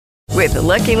With the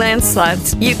Lucky Land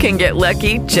Slots, you can get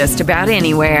lucky just about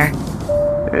anywhere.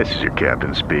 This is your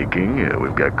captain speaking.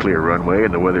 We've got clear runway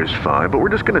and the weather's fine, but we're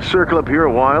just going to circle up here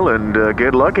a while and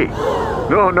get lucky.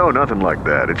 No, nothing like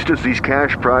that. It's just these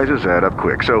cash prizes add up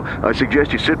quick. So I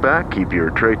suggest you sit back, keep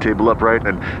your tray table upright,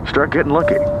 and start getting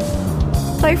lucky.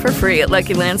 Play for free at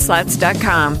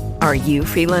LuckyLandSlots.com. Are you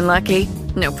feeling lucky?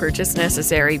 No purchase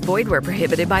necessary. Void where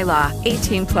prohibited by law.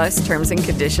 18 plus terms and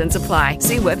conditions apply.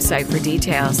 See website for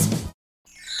details.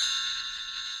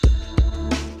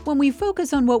 When we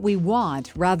focus on what we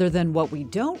want rather than what we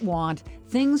don't want,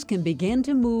 things can begin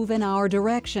to move in our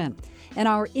direction. And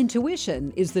our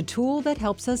intuition is the tool that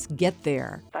helps us get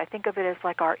there. I think of it as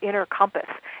like our inner compass,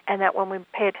 and that when we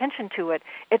pay attention to it,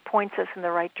 it points us in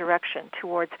the right direction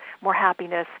towards more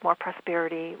happiness, more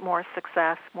prosperity, more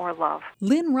success, more love.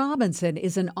 Lynn Robinson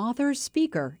is an author,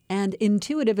 speaker, and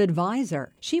intuitive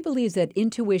advisor. She believes that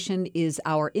intuition is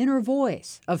our inner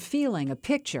voice, a feeling, a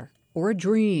picture, or a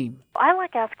dream. I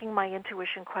like asking my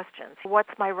intuition questions. What's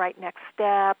my right next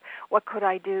step? What could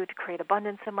I do to create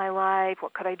abundance in my life?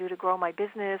 What could I do to grow my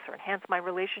business or enhance my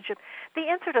relationship? The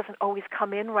answer doesn't always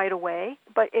come in right away,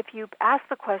 but if you ask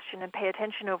the question and pay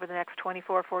attention over the next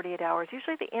 24, 48 hours,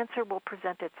 usually the answer will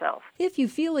present itself. If you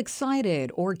feel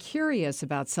excited or curious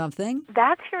about something,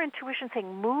 that's your intuition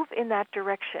saying move in that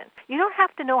direction. You don't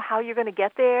have to know how you're going to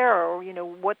get there or,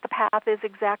 what the path is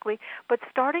exactly, but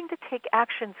starting to take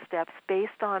action steps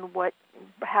based on what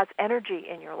has energy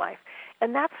in your life.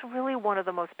 And that's really one of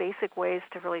the most basic ways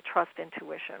to really trust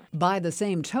intuition. By the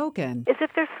same token, is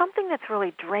if there's something that's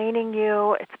really draining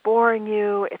you, it's boring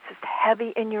you, it's just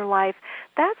heavy in your life,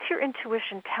 that's your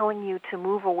intuition telling you to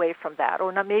move away from that,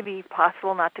 or not, maybe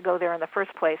possible not to go there in the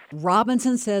first place.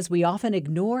 Robinson says we often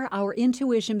ignore our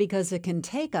intuition because it can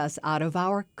take us out of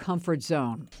our comfort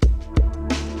zone.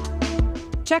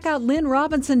 Check out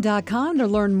LynnRobinson.com to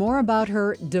learn more about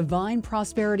her Divine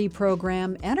Prosperity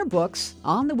Program and her books.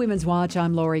 On the Women's Watch,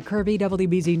 I'm Lori Kirby,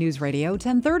 WBZ News Radio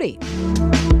 1030.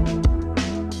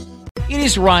 It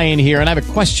is Ryan here, and I have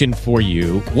a question for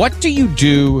you. What do you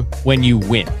do when you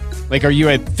win? Like, are you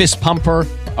a fist pumper,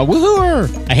 a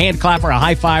woohooer, a hand clapper, a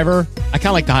high fiver? I kind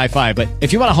of like the high five, but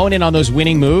if you want to hone in on those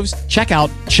winning moves, check out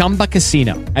Chumba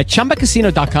Casino. At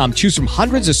ChumbaCasino.com, choose from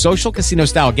hundreds of social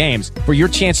casino-style games for your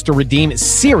chance to redeem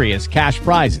serious cash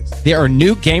prizes. There are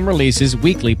new game releases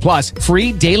weekly, plus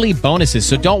free daily bonuses,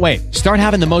 so don't wait. Start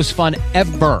having the most fun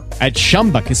ever at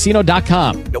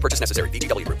ChumbaCasino.com. No purchase necessary.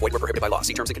 VGW Group. Void where prohibited by law.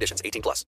 See terms and conditions. 18 plus.